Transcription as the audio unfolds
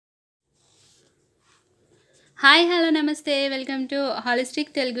Hi hello నమస్తే welcome to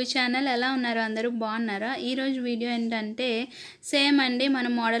holistic Telugu channel. ఎలా ఉన్నారు అందరూ బాగున్నారా? ఈరోజు వీడియో ఏంటంటే సేమ్ అండి,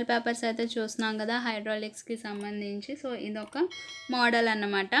 మనం మోడల్ పేపర్స్ అయితే చూస్తున్నాం కదా హైడ్రాలిక్స్కి సంబంధించి. సో ఇదొక మోడల్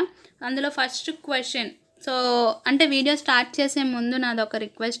అన్నమాట. అందులో ఫస్ట్ క్వశ్చన్. సో అంటే వీడియో స్టార్ట్ చేసే ముందు నాదొక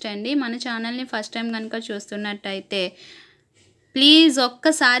రిక్వెస్ట్ అండి, మన ఛానల్ని ఫస్ట్ టైం కనుక చూస్తున్నట్టయితే ప్లీజ్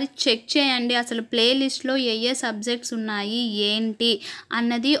ఒక్కసారి చెక్ చేయండి, అసలు ప్లేలిస్ట్లో ఏ సబ్జెక్ట్స్ ఉన్నాయి ఏంటి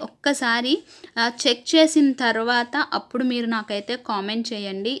అన్నది ఒక్కసారి చెక్ చేసిన తర్వాత అప్పుడు మీరు నాకైతే కామెంట్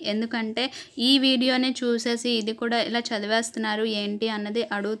చేయండి. ఎందుకంటే ఈ వీడియోనే చూసేసి ఇది కూడా ఇలా చదివేస్తున్నారు ఏంటి అన్నది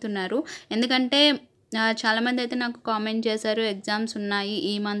అడుగుతున్నారు. ఎందుకంటే చాలామంది అయితే నాకు కామెంట్ చేశారు ఎగ్జామ్స్ ఉన్నాయి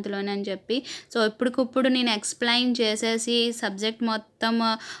ఈ మంత్లోనే అని చెప్పి. సో ఇప్పటికిప్పుడు నేను ఎక్స్ప్లెయిన్ చేసేసి సబ్జెక్ట్ మొత్తం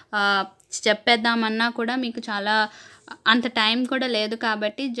చెప్పేద్దామన్నా కూడా మీకు చాలా అంత టైం కూడా లేదు.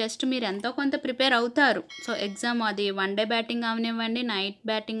 కాబట్టి జస్ట్ మీరు ఎంతో కొంత ప్రిపేర్ అవుతారు. సో ఎగ్జామ్ అది వన్ డే బ్యాటింగ్ అవనివ్వండి, నైట్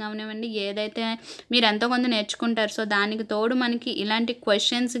బ్యాటింగ్ అవనివ్వండి, ఏదైతే మీరు ఎంతో కొంత నేర్చుకుంటారు. సో దానికి తోడు మనకి ఇలాంటి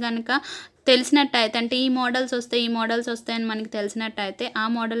క్వశ్చన్స్ కనుక తెలిసినట్టయితే, అంటే ఈ మోడల్స్ వస్తాయని మనకి తెలిసినట్టయితే ఆ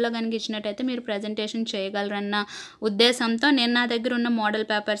మోడల్లో కనుక ఇచ్చినట్టయితే మీరు ప్రజెంటేషన్ చేయగలరన్న ఉద్దేశంతో నేను నా దగ్గర ఉన్న మోడల్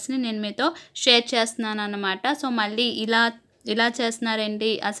పేపర్స్ని నేను మీతో షేర్ చేస్తున్నాను అన్నమాట. సో మళ్ళీ ఇలా చేస్తున్నారేంటి,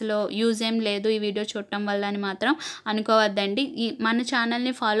 అసలు యూజ్ ఏం లేదు ఈ వీడియో చూడటం వల్ల అని మాత్రం అనుకోవద్దండి. ఈ మన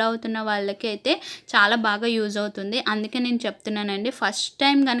ఛానల్ని ఫాలో అవుతున్న వాళ్ళకి అయితే చాలా బాగా యూజ్ అవుతుంది. అందుకే నేను చెప్తున్నానండి, ఫస్ట్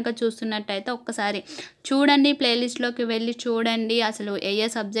టైం కనుక చూస్తున్నట్టయితే ఒక్కసారి చూడండి, ప్లేలిస్ట్లోకి వెళ్ళి చూడండి అసలు ఏ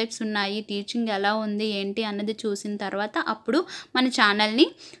సబ్జెక్ట్స్ ఉన్నాయి, టీచింగ్ ఎలా ఉంది ఏంటి అన్నది చూసిన తర్వాత అప్పుడు మన ఛానల్ని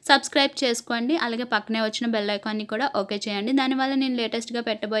సబ్స్క్రైబ్ చేసుకోండి. అలాగే పక్కనే వచ్చిన బెల్ ఐకాన్ని కూడా ఓకే చేయండి. దానివల్ల నేను లేటెస్ట్గా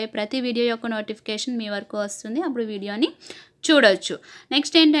పెట్టబోయే ప్రతి వీడియో యొక్క నోటిఫికేషన్ మీ వరకు వస్తుంది. అప్పుడు వీడియోని చూడొచ్చు.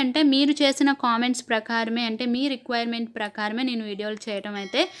 నెక్స్ట్ ఏంటంటే మీరు చేసిన కామెంట్స్ ప్రకారమే, అంటే మీ రిక్వైర్మెంట్ ప్రకారమే నేను వీడియోలు చేయడం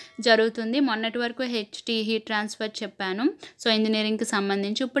అయితే జరుగుతుంది. మొన్నటి వరకు హీట్ ట్రాన్స్ఫర్ చెప్పాను, సో ఇంజనీరింగ్కి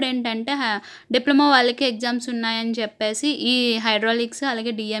సంబంధించి. ఇప్పుడు ఏంటంటే డిప్లొమా వాళ్ళకి ఎగ్జామ్స్ ఉన్నాయని చెప్పేసి ఈ హైడ్రాలిక్స్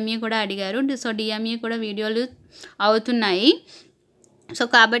అలాగే డిఎంఈ కూడా అడిగారు. సో డిఎంఈ కూడా వీడియోలు అవుతున్నాయి. సో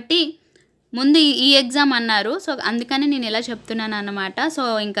కాబట్టి ముందు ఈ ఎగ్జామ్ అన్నారు. సో అందుకని నేను ఇలా చెప్తున్నాను అన్నమాట. సో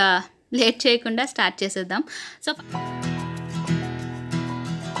ఇంకా లేట్ చేయకుండా స్టార్ట్ చేసేద్దాం. సో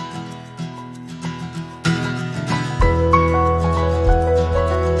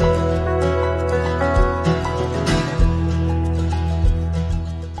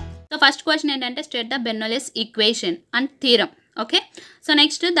ఫస్ట్ క్వశ్చన్ ఏంటంటే state the Bernoulli's equation and theorem. Okay, so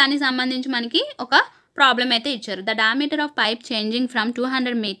next దానికి సంబంధించి మనకి ఒక ప్రాబ్లం అయితే ఇచ్చారు. The diameter of pipe changing from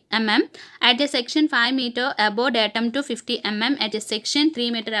 200 mm at a section 5 meter above datum to 50 mm at a section 3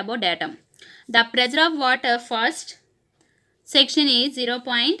 meter above datum. The pressure of water first section is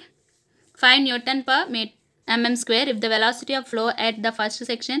 0.5 Newton per mm square. If the velocity of flow at the first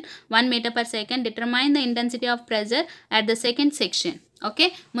section 1 meter per second, determine the intensity of pressure at the second section. Okay,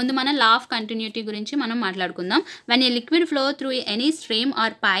 ముందు మన law of continuity గురించి మనం మాట్లాడుకుందాం. when a liquid flow through any stream or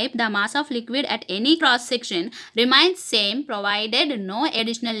pipe, the mass of liquid at any cross section remains same provided no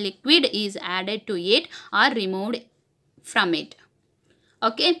additional liquid is added to it or removed from it.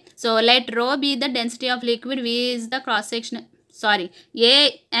 Okay, so let rho be the density of liquid, V is the cross section, A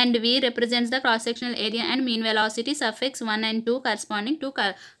and V represents the cross-sectional area and mean velocity, suffix 1 and 2 corresponding to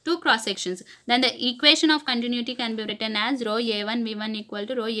two cross-sections. Then the equation of continuity can be written as rho A1 V1 equal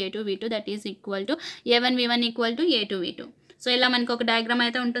to rho A2 V2, that is equal to A1 V1 equal to A2 V2. So ఇలా మనకు ఒక diagram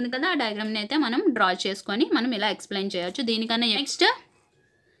అయితే ఉంటుంది కదా, ఆ డయాగ్రామ్ని అయితే మనం draw చేసుకొని మనం ఇలా ఎక్స్ప్లెయిన్ చేయొచ్చు. దీనికన్నా నెక్స్ట్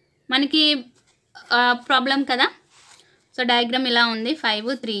మనకి ప్రాబ్లం కదా. సో డయాగ్రామ్ ఇలా ఉంది,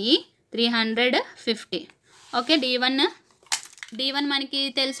 5 3 350. ఓకే, D1 మనకి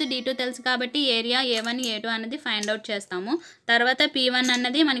తెలుసు, D2 తెలుసు కాబట్టి ఏరియా A1 A2 అన్నది ఫైండ్ అవుట్ చేస్తాము. తర్వాత P1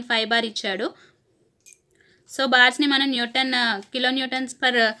 అన్నది మనకి 5 బార్ ఇచ్చాడు. సో బార్స్ని మనం kilo Newton's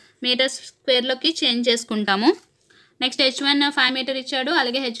per metre స్క్వేర్లోకి change చేసుకుంటాము. నెక్స్ట్ H1 5 మీటర్ ఇచ్చాడు,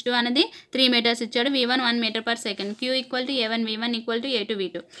 అలాగే H2 అనేది 3 మీటర్స్ ఇచ్చాడు. V1 1 metre per second. Q equal to A1 V1 equal to A2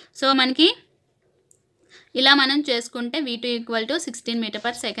 V2. So మనకి ఇలా మనం చేసుకుంటే V2 equal to 16 metre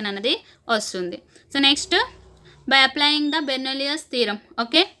per second అనేది వస్తుంది. So next by applying the Bernoulli's theorem.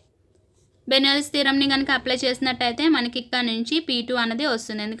 Okay, Bernoulli's థీరంని కనుక apply చేసినట్టయితే మనకి ఇక్కడ నుంచి P2 అనేది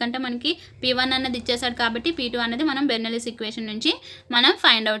వస్తుంది. ఎందుకంటే మనకి P1 అన్నది ఇచ్చేసాడు కాబట్టి P2 అనేది మనం బెర్నౌలీస్ ఈక్వేషన్ నుంచి మనం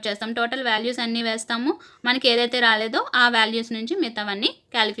ఫైండ్ అవుట్ చేస్తాం. టోటల్ వాల్యూస్ అన్నీ వేస్తాము, మనకి ఏదైతే రాలేదో ఆ వాల్యూస్ నుంచి మిగతావన్నీ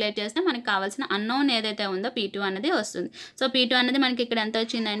క్యాలిక్యులేట్ చేస్తే మనకి కావాల్సిన అన్నోన్ ఏదైతే ఉందో P2 అనేది వస్తుంది. సో P2 అనేది మనకి ఇక్కడ ఎంత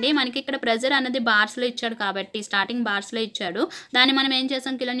వచ్చిందండి, మనకి ఇక్కడ ప్రెజర్ అనేది బార్స్లో ఇచ్చాడు కాబట్టి స్టార్టింగ్ బార్స్లో ఇచ్చాడు. దాన్ని మనం ఏం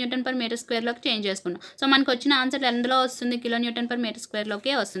చేస్తాం, kilo Newton per metre స్క్వేర్లోకి change చేసుకున్నాం. సో మనకు వచ్చిన ఆన్సర్ ఎందులో వస్తుంది, కిలో న్యూటన్ పర్ మీటర్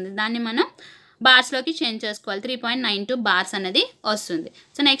స్క్వేర్లోకే వస్తుంది. దాన్ని మనం బార్స్లోకి చేంజ్ చేసుకోవాలి. 3.92 బార్స్ అనేది వస్తుంది.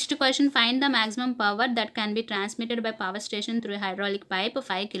 So next question, find the maximum power that can be transmitted by power station through hydraulic pipe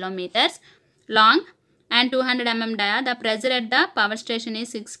 5 kilometers long and 200 mm dia. The pressure at the power station is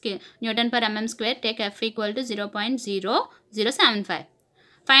 6 Newton per mm square. Take F equal to 0.0075.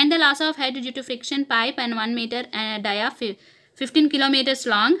 Find the loss of head due to friction pipe and 1 meter dia 15 kilometers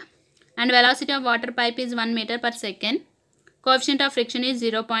long and velocity of water pipe is 1 meter per second. Coefficient of friction is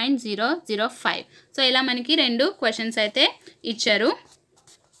 0.005. So ఇలా మనకి రెండు questions అయితే ఇచ్చారు.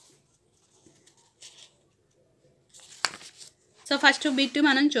 So first bit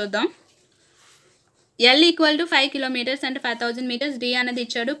మనం చూద్దాం. L equal to 5 kilometres అంటే 5000 metres. D అనేది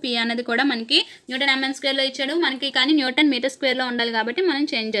ఇచ్చాడు. P అనేది కూడా మనకి న్యూటన్ mm స్క్వేర్లో ఇచ్చాడు. మనకి కానీ న్యూటన్ మీటర్ స్క్వేర్లో ఉండాలి కాబట్టి మనం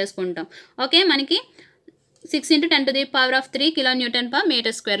చేంజ్ చేసుకుంటాం. ఓకే, మనకి 6 × 10⁻³ కిలో న్యూటన్ పర్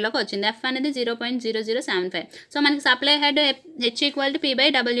మీటర్ స్క్వేర్లోకి వచ్చింది. F అనేది 0.0075. సో మనకి supply head H equal to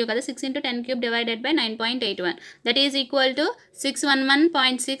P/W కదా. 6 × 10³ divided by 9.81 that is equal to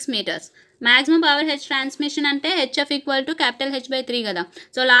 611.6 metres. Maximum power H transmission అంటే HF equal to capital H/3 కదా.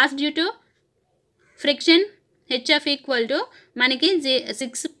 So loss due to friction HF equal to మనకి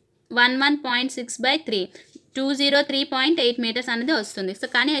 611.6/3 203.8 metres అనేది వస్తుంది. So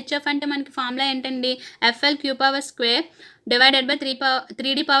కానీ HF అంటే మనకి formula ఏంటండి, FL Q⁻² divided by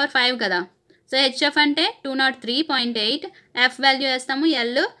 3D⁵ కదా. సో HF అంటే 203.8, F వాల్యూ వేస్తాము,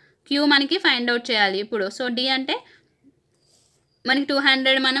 L Q మనకి ఫైండ్ అవుట్ చేయాలి ఇప్పుడు. సో D అంటే మనకి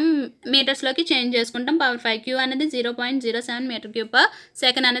 200 మనం మీటర్స్లోకి చేంజ్ చేసుకుంటాం. పవర్ 5 Q అనేది 0.07 మీటర్³ పర్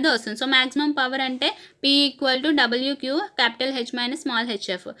సెకండ్ అనేది వస్తుంది. సో మ్యాక్సిమం పవర్ అంటే P equal to WQ capital H minus small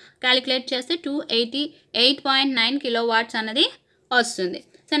HF calculate చేస్తే 288.9 కిలోవాట్స్ అనేది వస్తుంది.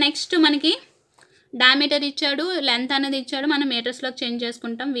 సో నెక్స్ట్ మనకి డయామీటర్ ఇచ్చాడు, లెంత్ అనేది ఇచ్చాడు, మనం మీటర్స్లోకి చేంజ్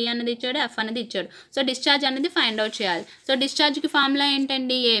చేసుకుంటాం. V అనేది ఇచ్చాడు, F అనేది ఇచ్చాడు. సో డిశ్చార్జ్ అనేది ఫైండ్ అవుట్ చేయాలి. సో డిశ్చార్జ్కి ఫార్ములా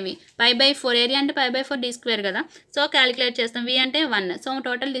ఏంటండి, ఏవి π/4 ఏరియా అంటే π/4 D² కదా. సో క్యాలిక్యులేట్ చేస్తాం. V అంటే 1. సో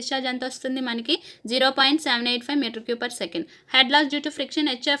టోటల్ డిశ్చార్జ్ ఎంత వస్తుంది మనకి 0.785 మీటర్³ per second. Head loss due to friction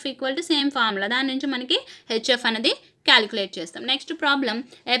HF equal to same formula, దాని నుంచి మనకి HF అనేది క్యాలిక్యులేట్ చేస్తాం. Next problem,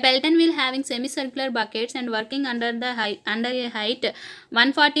 A Pelton wheel having semicircular buckets and working under a height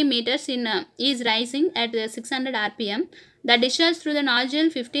 140 meters is rising at 600 rpm. The discharge through the nozzle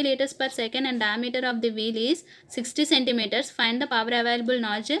 50 liters per second and diameter of the wheel is 60 centimeters. Find the power available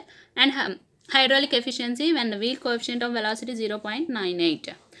nozzle and hydraulic efficiency when the wheel coefficient of velocity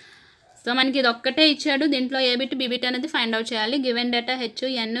 0.98. So మనకి ఇది ఒక్కటే ఇచ్చాడు. దీంట్లో ఏ bit B bit అనేది find out చేయాలి. Given data H,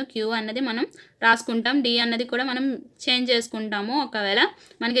 N, Q అన్నది మనం రాసుకుంటాం. D అన్నది కూడా మనం చేంజ్ చేసుకుంటాము. ఒకవేళ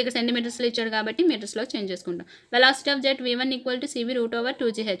మనకి ఇక్కడ సెంటీమీటర్స్లో ఇచ్చాడు కాబట్టి మీటర్స్లో చేంజ్ చేసుకుంటాం. Velocity of jet V1 equal to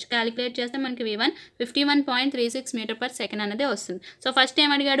CV√2GH calculate చేస్తే మనకి V1 51.36 మీటర్ పర్ సెకండ్ అనేది వస్తుంది. సో ఫస్ట్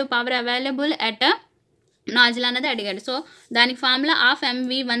ఏం అడిగాడు, పవర్ అవైలబుల్ ఎట్ నాజిల్ అనేది అడిగాడు. సో దానికి formula of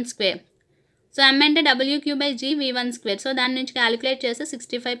mv1². So M అంటే WQ/G V1². సో దాని నుంచి క్యాలిక్యులేట్ చేస్తే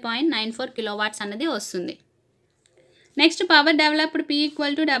 65.94 కిలోవాట్స్ అనేది వస్తుంది. Next power developed P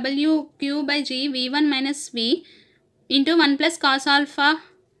equal to WQ/G V1 minus V into 1 plus cos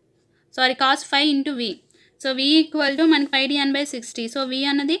phi into V. So V equal to మనకి πdn/60. So V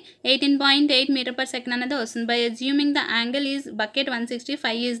అన్నది 18.8 metre per second అనేది వస్తుంది. By assuming the angle is bucket 160,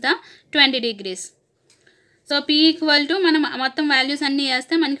 phi is the 20 degrees. So P equal to మనం మొత్తం values అన్నీ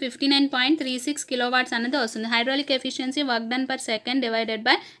వేస్తే మనకి 59.36 kilowatts అనేది వస్తుంది. Hydraulic efficiency work done per second divided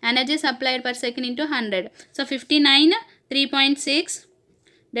by energy supplied per second into 100. So 59 3.6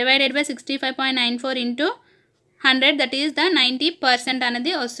 divided by 65.94 into 100 that is the 90%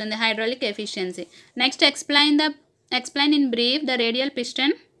 అనేది వస్తుంది hydraulic efficiency. Next explain in brief the radial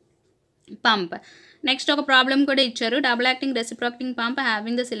piston pump. Next ఒక problem కూడా ఇచ్చారు. Double acting reciprocating pump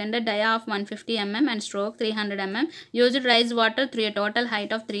having the cylinder dia of 150 mm and stroke 300 mm used rise water through a total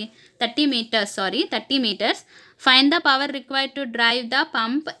height of 30 meters. Find the power required to drive the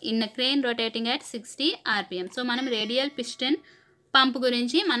pump in crane rotating at 60 rpm. So మనం radial piston pump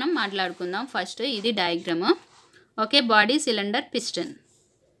గురించి మనం మాట్లాడుకుందాం. First ఇది diagram. Okay, body, cylinder, piston.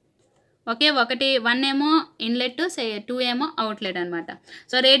 Okay, 1 ఏమో inlet, 2 ఏమో outlet అనమాట.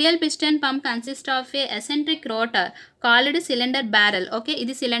 So radial piston pump consist of A eccentric rotor called cylinder barrel. Okay,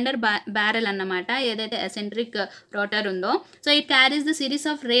 ఇది cylinder barrel అన్నమాట, ఏదైతే ఎసెంట్రిక్ రోటర్ ఉందో. So it carries the series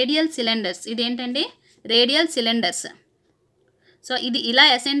of radial cylinders. ఇదేంటండి, radial cylinders. So ఇది ఇలా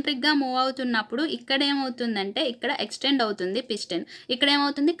ఎసెంట్రిక్గా మూవ్ అవుతున్నప్పుడు ఇక్కడ ఏమవుతుందంటే ఇక్కడ ఎక్స్టెండ్ అవుతుంది పిస్టన్, ఇక్కడ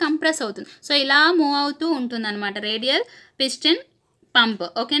ఏమవుతుంది కంప్రెస్ అవుతుంది. సో ఇలా మూవ్ అవుతూ ఉంటుంది అనమాట రేడియల్ పిస్టన్ పంప్.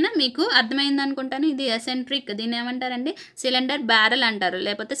 ఓకేనా, మీకు అర్థమైంది అనుకుంటాను. ఇది ఎసెంట్రిక్, దీన్ని ఏమంటారండి, సిలిండర్ బ్యారెల్ అంటారు,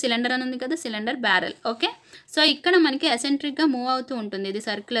 లేకపోతే సిలిండర్ అని ఉంది కదా, సిలిండర్ బ్యారెల్. ఓకే, సో ఇక్కడ మనకి ఎసెంట్రిక్గా మూవ్ అవుతూ ఉంటుంది, ఇది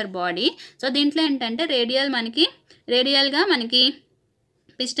సర్క్యులర్ బాడీ. సో దీంట్లో ఏంటంటే రేడియల్గా మనకి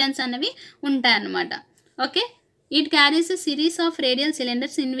పిస్టన్స్ అనేవి ఉంటాయన్నమాట. Okay, It carries a series of radial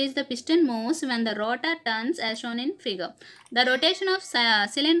cylinders in which the piston moves when the rotor turns as shown in figure. The rotation of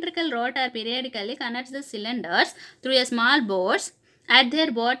cylindrical rotor periodically connects the cylinders through a small bores at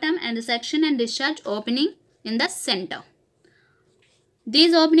their bottom and the suction and discharge opening in the center.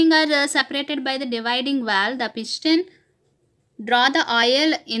 These openings are separated by the dividing valve. The piston draw the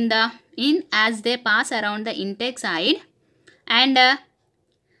oil in as they pass around the intake side and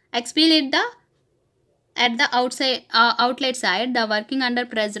expel it at the outlet side. The working under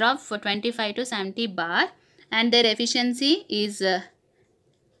pressure of 25 to 70 bar and their efficiency is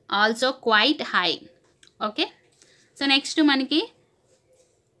also quite high. Okay, so next maniki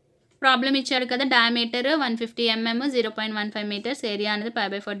problem ఇచ్చాడు కదా, diameter 150 mm, 0.15 metres, area అనేది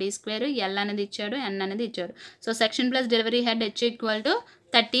π/4 d², L అనేది ఇచ్చాడు, ఎన్ అనేది ఇచ్చాడు. So section plus delivery head H equal to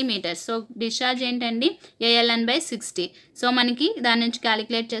 30 metres. So discharge ఏంటండి ALN/60. So మనకి దాని నుంచి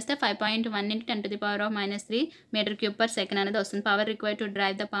క్యాలిక్యులేట్ చేస్తే 5.1 × 10⁻³ మీటర్ క్యూబ్ పర్ సెకండ్ అనేది వస్తుంది. Power required to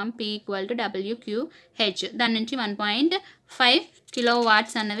drive the pump P = WQH. దాని నుంచి 1.5 kW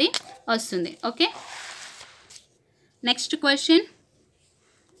అనేవి వస్తుంది. Okay, next question.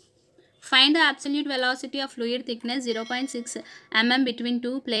 Find the absolute velocity of fluid thickness 0.6 mm between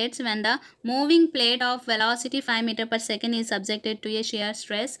two plates when the moving plate of velocity 5 meter per second is subjected to a shear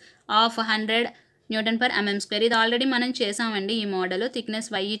stress of 100 Newton/mm². ఇది already మనం చేసామండి ఈ model. Thickness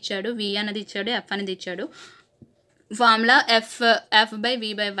y ఇచ్చాడు, v అనేది ఇచ్చాడు, f అనేది ఇచ్చాడు. Formula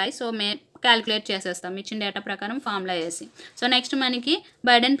f/v/y. So calculate చేసేస్తాం ఇచ్చిన డేటా ప్రకారం ఫార్ములా వేసి. సో నెక్స్ట్ మనకి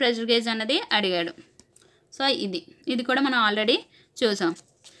బర్డెన్ ప్రెషర్ గేజ్ అనేది అడిగాడు. సో ఇది కూడా మనం ఆల్రెడీ చూసాం.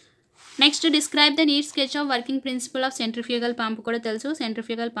 Next describe the neat sketch of working principle of centrifugal pump కూడా తెలుసు.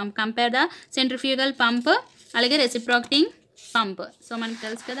 Centrifugal pump, compare the centrifugal pump అలాగే రెసిప్రోకేటింగ్ పంప్. సో మనకు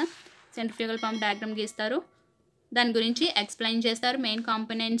తెలుసు కదా, సెంట్రిఫ్యూగల్ పంప్ డయాగ్రామ్ గీస్తారు, దాని గురించి ఎక్స్ప్లెయిన్ చేస్తారు, మెయిన్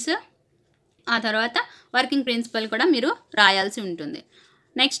కాంపోనెంట్స్, ఆ తర్వాత వర్కింగ్ ప్రిన్సిపల్ కూడా మీరు రాయాల్సి ఉంటుంది.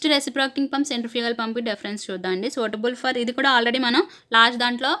 Next reciprocating pump, centrifugal pump difference చూద్దామండి. సూటబుల్ ఫర్, ఇది కూడా ఆల్రెడీ మనం లాస్ట్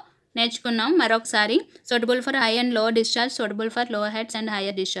దాంట్లో నేర్చుకున్నాం మరొకసారి. సూటబుల్ ఫర్ హై అండ్ లో డిశ్చార్జ్, సూటబుల్ ఫర్ లో heads and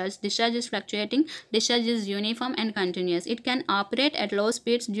higher discharge. Discharge is fluctuating, discharge is uniform and continuous. It can operate at low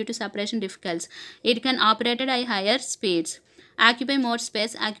speeds due to separation difficulties. It can operate at higher speeds. Occupy more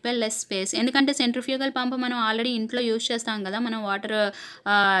space, occupy less space. ఎందుకంటే centrifugal pump మనం already ఇంట్లో use చేస్తాం కదా, మనం water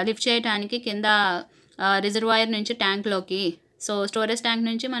lift చేయడానికి కింద reservoir నుంచి ట్యాంక్లోకి, so storage tank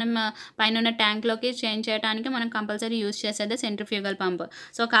నుంచి మనం పైన ఉన్న ట్యాంక్లోకి చేంజ్ చేయడానికి మనం కంపల్సరీ యూజ్ చేసేది సెంట్రిఫ్యూగల్ పంప్.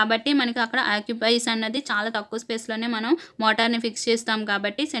 సో కాబట్టి మనకి అక్కడ ఆక్యుపైస్ అన్నది చాలా తక్కువ స్పేస్లోనే మనం మోటార్ని ఫిక్స్ చేస్తాం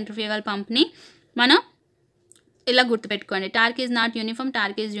కాబట్టి సెంట్రిఫ్యూగల్ పంప్ని మనం ఇలా గుర్తుపెట్టుకోండి. Torque is not uniform,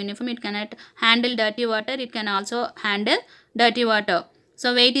 torque is uniform. It cannot handle dirty water, it can also handle dirty water. So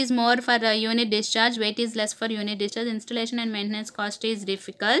wait is more for unit discharge, wait is less for unit discharge. Installation and maintenance cost is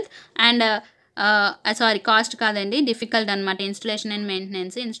difficult and cost కాదండి, difficult అనమాట. Installation and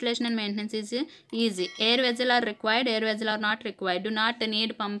maintenance. Installation and maintenance is easy. Air vessel are required, air vessel are not required. Do not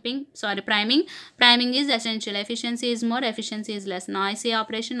need priming. Priming is essential. Efficiency is more, efficiency is less. Noisy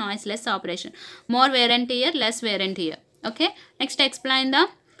operation, noise less operation. More wear and tear, less wear and tear. Okay, next explain the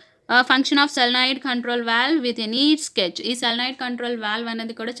function of solenoid control valve with a neat sketch. ఈ solenoid control valve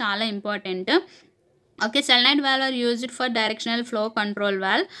అనేది కూడా చాలా important. Okay, solenoid valve are used for directional flow control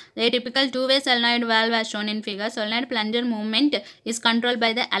valve. The typical two-way solenoid valve as shown in figure. Solenoid plunger movement is controlled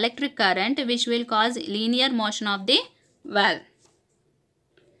by the electric current which will cause linear motion of the valve.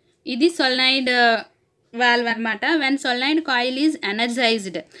 Idi solenoid valve అనమాట. When solenoid coil is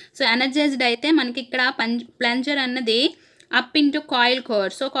energized. So energized అయితే మనకి ఇక్కడ plunger అన్నది up into coil core.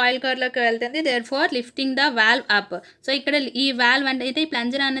 So coil కోర్లోకి వెళ్తుంది, there four lifting the valve up. So ఇక్కడ ఈ valve అంటే అయితే ఈ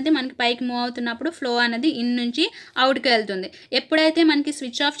ప్లంజర్ అనేది మనకి పైకి మూవ్ అవుతున్నప్పుడు ఫ్లో అనేది ఇన్ నుంచి అవుట్కి వెళ్తుంది. ఎప్పుడైతే మనకి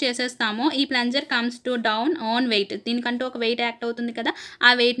స్విచ్ ఆఫ్ చేసేస్తామో ఈ plunger comes to down on weight. దీనికంటూ ఒక వెయిట్ యాక్ట్ అవుతుంది కదా,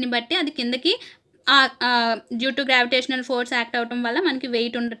 ఆ వెయిట్ని బట్టి అది కిందకి due to gravitational force act అవటం వల్ల మనకి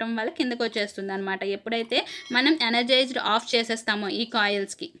వెయిట్ ఉండటం వల్ల కిందకి వచ్చేస్తుంది అనమాట. ఎప్పుడైతే మనం ఎనర్జైజ్డ్ ఆఫ్ చేసేస్తామో ఈ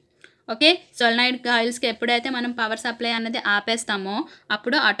కాయిల్స్కి. ఓకే, సోలనాయిడ్ కాయిల్స్కి ఎప్పుడైతే మనం పవర్ సప్లై అన్నది ఆపేస్తామో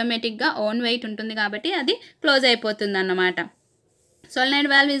అప్పుడు ఆటోమేటిక్గా ఓన్ వెయిట్ ఉంటుంది కాబట్టి అది క్లోజ్ అయిపోతుంది అన్నమాట.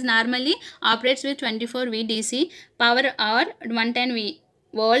 Solenoid valve is normally operates with 24 V DC power are 110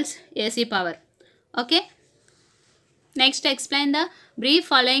 volts AC power. Okay, next explain the brief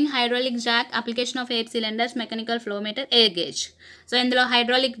following hydraulic Jack, application of air cylinders, mechanical flow meter, air gauge. So ఇందులో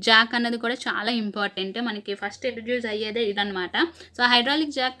hydraulic Jack అన్నది కూడా చాలా important. మనకి first introduce అయ్యేదే ఇదనమాట. So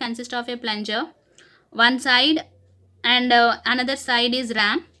hydraulic Jack consist of A plunger, one side and another side is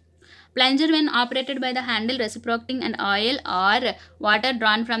ram. Plunger when operated by the handle reciprocating and oil or water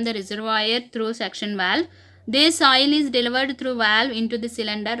drawn from the reservoir through suction valve. This oil is delivered through valve into the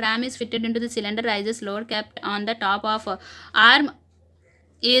cylinder. Ram is fitted into the cylinder. Rises load kept on the top of arm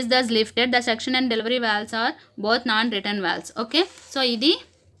is thus lifted. The suction and delivery valves are both non-return valves. Okay. So ఇది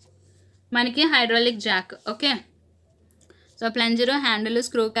మనకి hydraulic Jack. Okay. So ప్లంజరు, handle,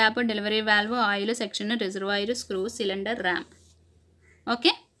 screw cap, delivery valve, oil, section, reservoir, screw, cylinder, RAM.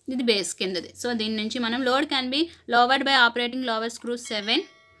 Okay. ఇది base కిందది. So దీని నుంచి మనం load can be lowered by operating lower screw 7.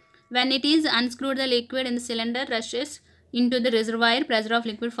 When it is unscrewed, the liquid in the cylinder rushes into the reservoir. Pressure of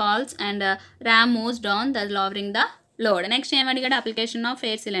liquid falls and ram moves down, thus lowering the load. Next ఏం అడిగాడు, application of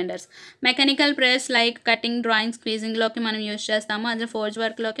air cylinders. Mechanical press like cutting, drawing, స్క్వీజింగ్లోకి మనం use చేస్తాము. అందులో forge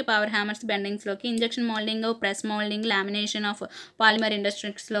వర్క్లోకి, power hammers, బెండింగ్స్లోకి, injection moulding, press moulding, lamination of polymer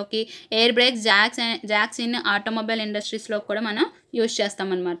ఇండస్ట్రీస్లోకి, air breaks, jacks in automobile ఇండస్ట్రీస్లో కూడా మనం use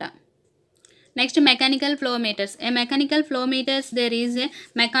చేస్తామన్నమాట. Next, mechanical flow meters. A mechanical flow meters, there is a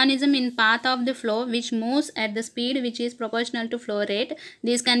mechanism in path of the flow which moves at the speed which is proportional to flow rate.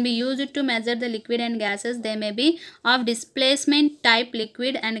 These can be used to measure the liquid and gases. They may be of displacement type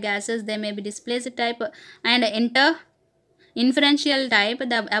liquid and gases. They may be displaced type and inferential type.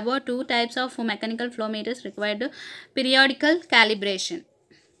 The above two types of mechanical flow meters required periodical calibration.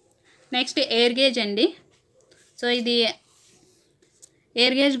 Next, air gauge andi. So ఇది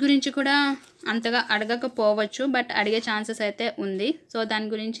air gauge గురించి కూడా అంతగా అడగకపోవచ్చు, but అడిగే chances అయితే ఉంది. So దాని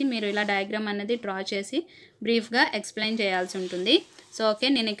గురించి మీరు ఇలా డయాగ్రామ్ అనేది డ్రా చేసి బ్రీఫ్గా ఎక్స్ప్లెయిన్ చేయాల్సి ఉంటుంది. సో ఓకే,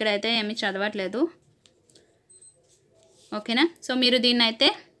 నేను ఇక్కడైతే ఏమీ చదవట్లేదు. ఓకేనా. సో మీరు దీన్ని అయితే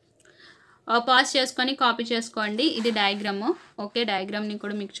పాజ్ చేసుకొని కాపీ చేసుకోండి. ఇది డయాగ్రాము. ఓకే, డయాగ్రామ్ని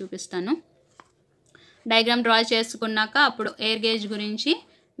కూడా మీకు చూపిస్తాను. డయాగ్రామ్ డ్రా చేసుకున్నాక అప్పుడు ఎయిర్ గేజ్ గురించి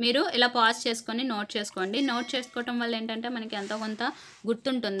మీరు ఇలా పాజ్ చేసుకొని నోట్ చేసుకోండి. నోట్ చేసుకోవటం వల్ల ఏంటంటే మనకి ఎంతో కొంత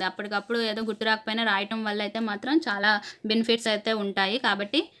గుర్తుంటుంది. అప్పటికప్పుడు ఏదో గుర్తు రాకపోయినా రాయటం వల్ల అయితే మాత్రం చాలా బెనిఫిట్స్ అయితే ఉంటాయి.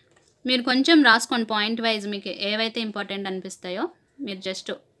 కాబట్టి మీరు కొంచెం రాసుకోండి, పాయింట్ వైజ్ మీకు ఏవైతే ఇంపార్టెంట్ అనిపిస్తాయో మీరు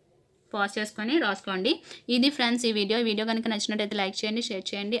జస్ట్ పాజ్ చేసుకొని రాసుకోండి. ఇది ఫ్రెండ్స్ ఈ వీడియో కనుక నచ్చినట్టయితే లైక్ చేయండి, షేర్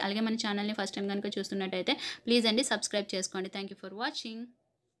చేయండి. అలాగే మన ఛానల్ని ఫస్ట్ టైం కనుక చూస్తున్నట్టయితే ప్లీజ్ అండి సబ్స్క్రైబ్ చేసుకోండి. Thank you for watching.